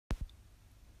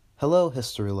Hello,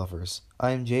 history lovers.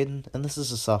 I am Jaden, and this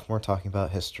is a sophomore talking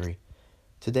about history.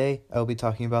 Today, I will be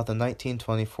talking about the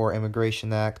 1924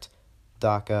 Immigration Act,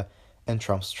 DACA, and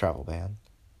Trump's travel ban.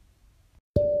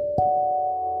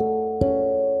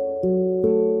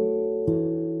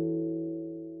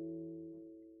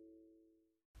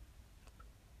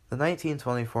 The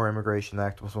 1924 Immigration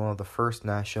Act was one of the first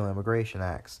national immigration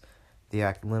acts. The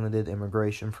act limited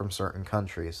immigration from certain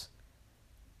countries.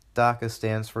 DACA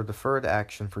stands for Deferred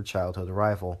Action for Childhood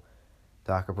Arrival.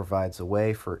 DACA provides a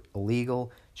way for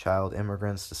illegal child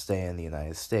immigrants to stay in the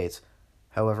United States.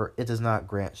 However, it does not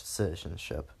grant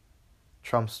citizenship.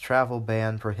 Trump's travel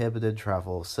ban prohibited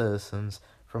travel of citizens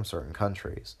from certain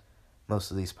countries.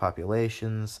 Most of these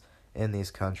populations in these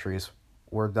countries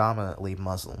were dominantly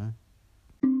Muslim.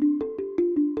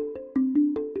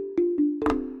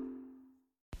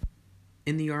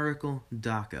 In the article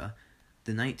DACA,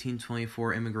 the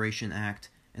 1924 Immigration Act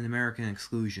and American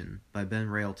Exclusion by Ben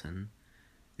Railton,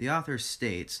 the author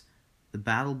states, the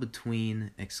battle between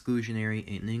exclusionary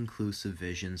and inclusive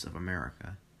visions of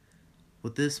America.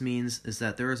 What this means is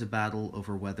that there is a battle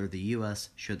over whether the U.S.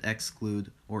 should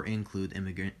exclude or include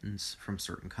immigrants from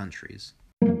certain countries.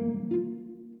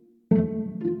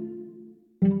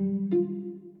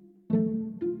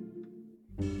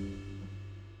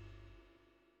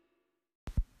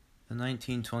 The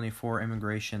 1924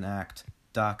 Immigration Act,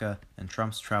 DACA, and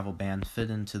Trump's travel ban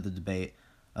fit into the debate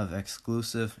of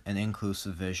exclusive and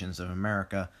inclusive visions of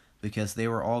America because they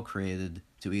were all created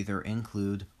to either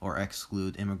include or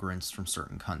exclude immigrants from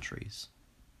certain countries.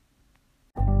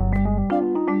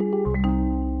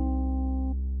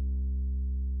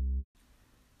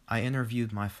 I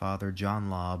interviewed my father, John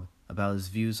Lobb, about his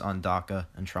views on DACA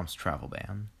and Trump's travel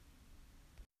ban.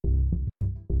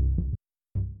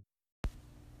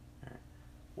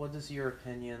 What is your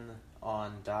opinion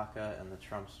on DACA and the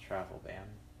Trump's travel ban?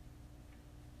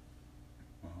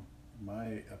 Well,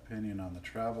 my opinion on the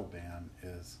travel ban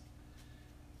is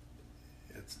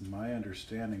it's my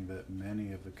understanding that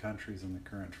many of the countries in the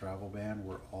current travel ban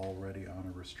were already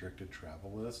on a restricted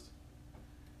travel list.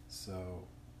 So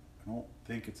I don't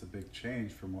think it's a big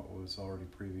change from what was already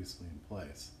previously in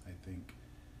place. I think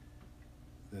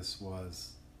this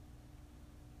was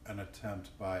an attempt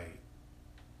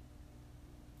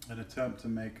to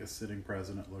make a sitting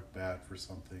president look bad for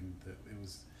something that it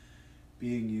was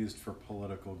being used for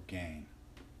political gain.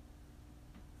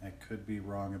 I could be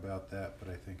wrong about that, but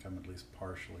I think I'm at least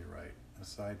partially right.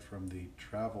 Aside from the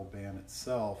travel ban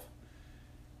itself,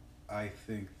 I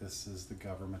think this is the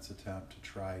government's attempt to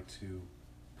try to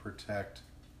protect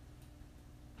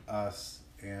us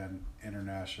and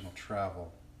international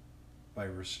travel by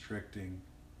restricting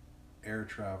air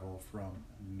travel from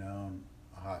known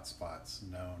hotspots,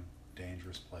 known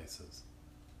dangerous places.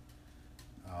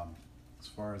 As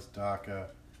far as DACA,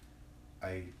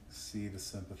 I see the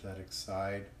sympathetic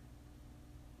side.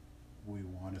 We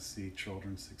want to see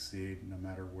children succeed no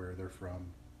matter where they're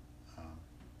from.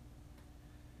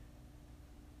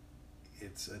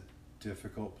 It's a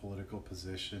difficult political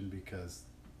position because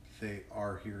they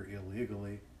are here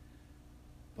illegally,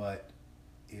 but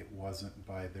it wasn't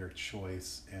by their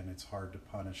choice, and it's hard to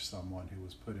punish someone who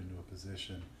was put into a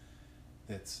position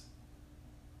that's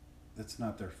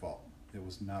not their fault. It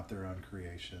was not their own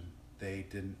creation. They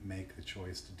didn't make the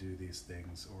choice to do these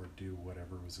things or do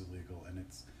whatever was illegal, and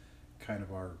it's kind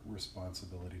of our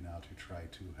responsibility now to try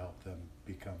to help them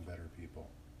become better people.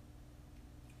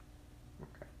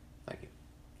 Okay, thank you.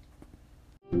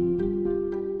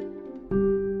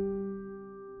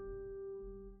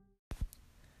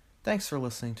 Thanks for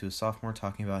listening to a sophomore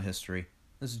talking about history.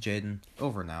 This is Jaden,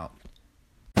 over and out.